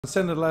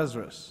Senator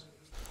Lazarus.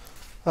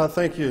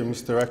 Thank you,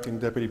 Mr Acting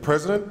Deputy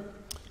President.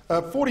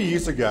 40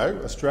 years ago,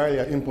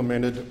 Australia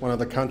implemented one of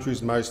the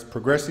country's most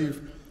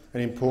progressive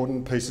and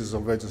important pieces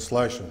of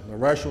legislation, the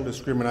Racial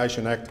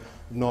Discrimination Act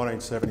of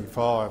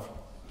 1975.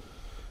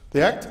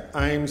 The Act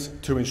aims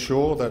to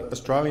ensure that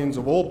Australians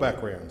of all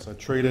backgrounds are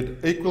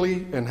treated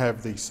equally and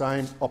have the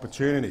same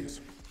opportunities.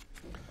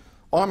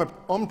 I'm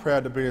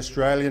proud to be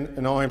Australian,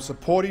 and I am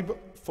supportive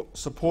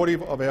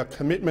of our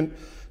commitment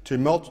to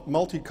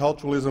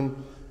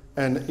multiculturalism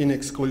and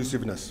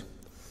inclusiveness.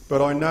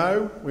 But I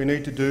know we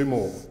need to do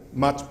more,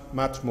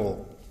 much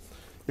more,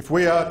 if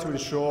we are to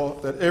ensure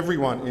that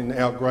everyone in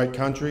our great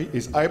country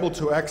is able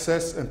to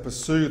access and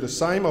pursue the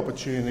same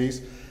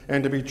opportunities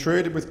and to be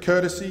treated with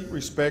courtesy,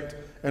 respect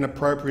and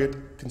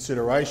appropriate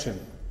consideration.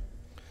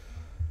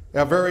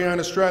 Our very own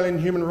Australian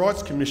Human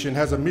Rights Commission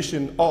has a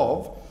mission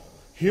of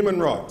human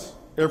rights,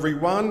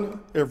 everyone,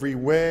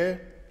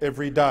 everywhere,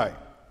 every day.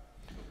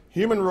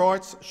 Human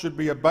rights should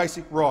be a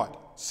basic right.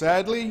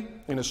 Sadly,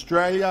 in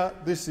Australia,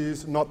 this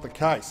is not the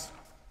case.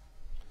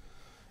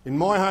 In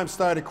my home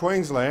state of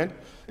Queensland,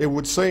 it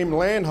would seem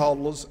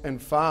landholders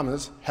and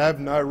farmers have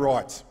no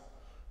rights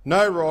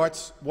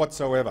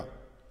whatsoever.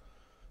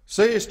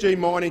 CSG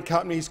mining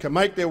companies can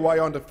make their way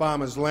onto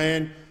farmers'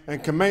 land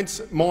and commence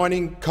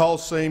mining coal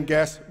seam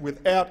gas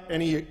without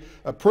any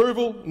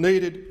approval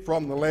needed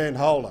from the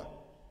landholder.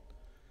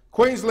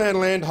 Queensland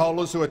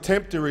landholders who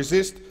attempt to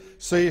resist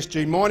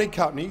CSG mining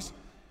companies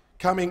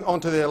coming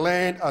onto their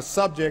land are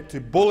subject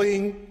to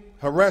bullying,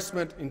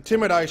 harassment,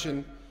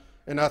 intimidation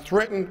and are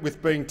threatened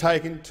with being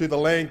taken to the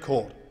land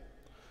court.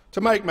 To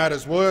make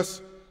matters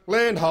worse,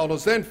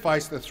 landholders then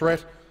face the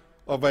threat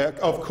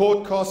of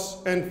court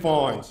costs and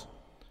fines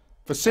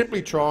for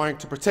simply trying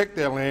to protect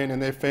their land and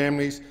their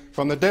families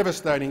from the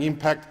devastating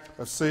impact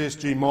of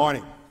CSG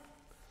mining.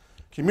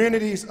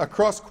 Communities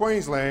across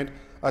Queensland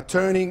are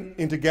turning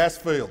into gas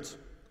fields.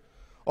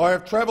 I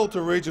have travelled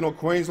to regional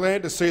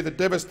Queensland to see the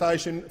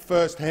devastation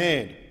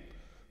firsthand.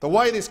 The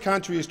way this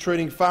country is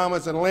treating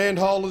farmers and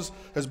landholders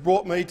has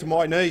brought me to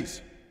my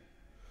knees.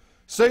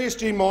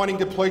 CSG mining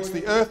depletes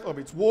the earth of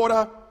its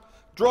water,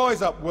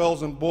 dries up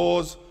wells and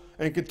bores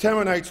and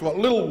contaminates what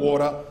little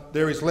water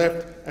there is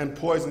left and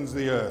poisons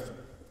the earth.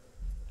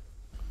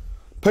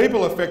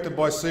 People affected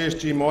by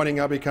CSG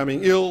mining are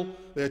becoming ill,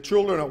 their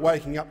children are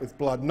waking up with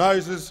blood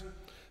noses,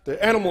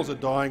 their animals are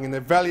dying and the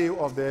value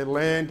of their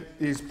land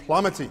is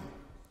plummeting.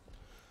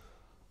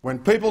 When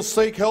people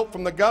seek help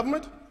from the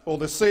government or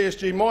the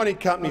CSG mining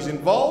companies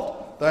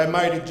involved, they are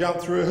made to jump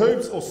through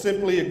hoops or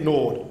simply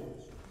ignored.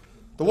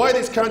 The way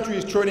this country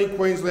is treating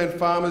Queensland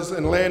farmers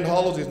and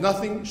landholders is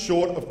nothing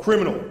short of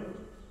criminal.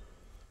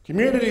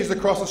 Communities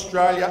across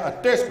Australia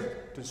are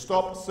desperate to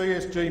stop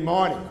CSG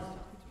mining.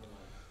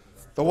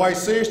 They want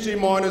CSG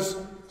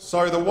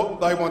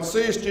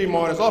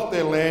miners off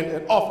their land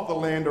and off the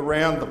land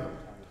around them.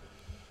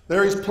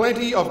 There is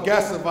plenty of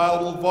gas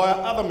available via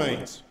other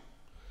means.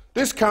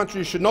 This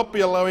country should not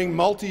be allowing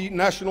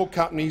multinational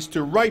companies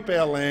to rape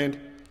our land,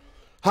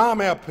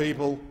 harm our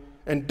people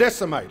and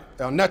decimate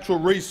our natural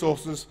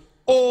resources,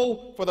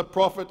 all for the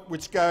profit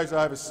which goes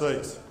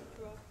overseas.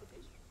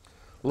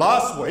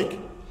 Last week,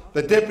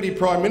 the Deputy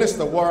Prime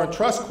Minister, Warren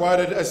Truss,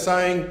 quoted as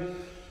saying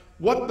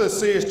what the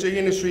CSG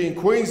industry in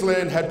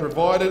Queensland had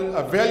provided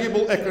a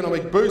valuable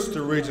economic boost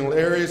to regional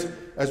areas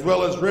as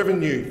well as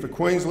revenue for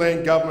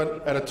Queensland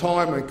government at a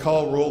time when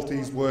coal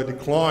royalties were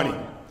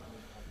declining.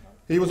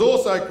 He was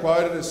also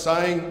quoted as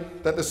saying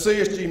that the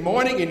CSG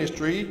mining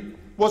industry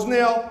was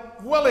now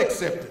well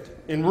accepted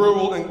in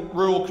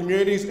rural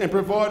communities and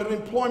provided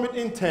employment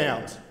in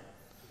towns.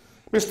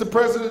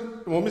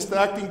 Mr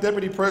Acting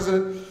Deputy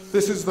President,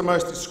 this is the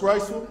most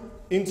disgraceful,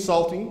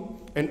 insulting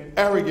and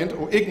arrogant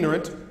or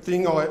ignorant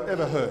thing I have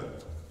ever heard.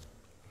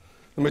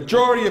 The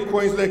majority of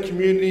Queensland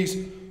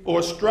communities, or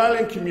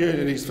Australian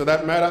communities for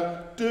that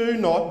matter, do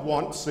not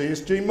want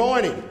CSG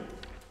mining.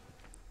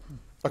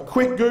 A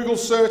quick Google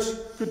search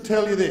could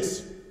tell you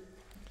this.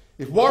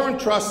 If Warren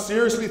Truss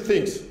seriously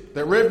thinks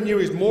that revenue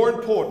is more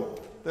important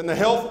than the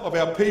health of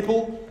our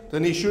people,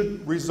 then he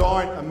should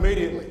resign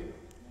immediately.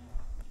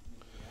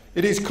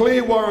 It is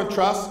clear Warren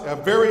Truss, our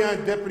very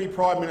own Deputy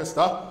Prime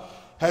Minister,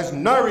 has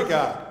no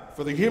regard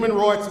for the human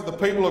rights of the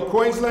people of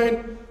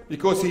Queensland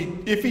because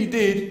if he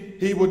did,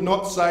 he would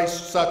not say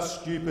such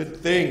stupid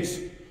things.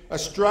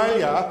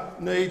 Australia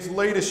needs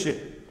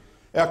leadership.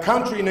 Our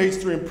country needs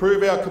to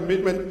improve our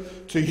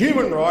commitment to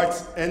human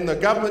rights and the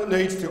government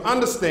needs to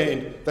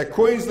understand that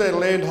Queensland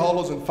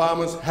landholders and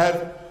farmers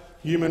have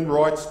human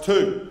rights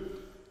too.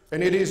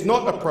 And it is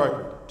not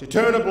appropriate to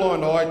turn a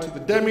blind eye to the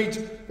damage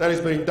that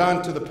is being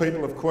done to the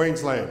people of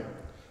Queensland.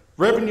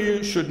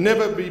 Revenue should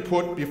never be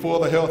put before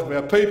the health of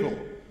our people.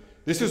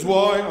 This is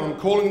why I'm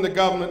calling the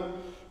government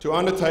to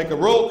undertake a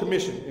royal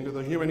commission into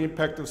the human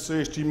impact of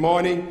CSG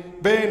mining,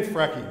 ban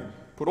fracking,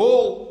 put a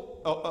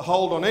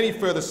hold on any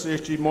further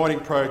CSG mining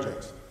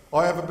projects.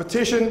 I have a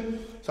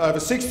petition so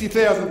over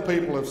 60,000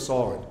 people have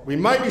signed. We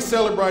may be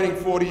celebrating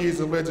 40 years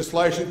of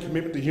legislation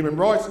commitment to human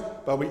rights,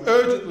 but we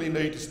urgently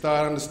need to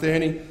start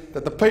understanding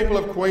that the people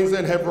of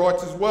Queensland have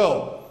rights as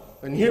well,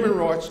 and human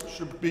rights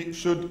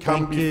should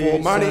come before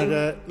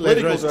money,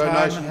 political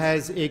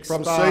donations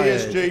from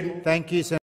CSG. Thank you, Senator.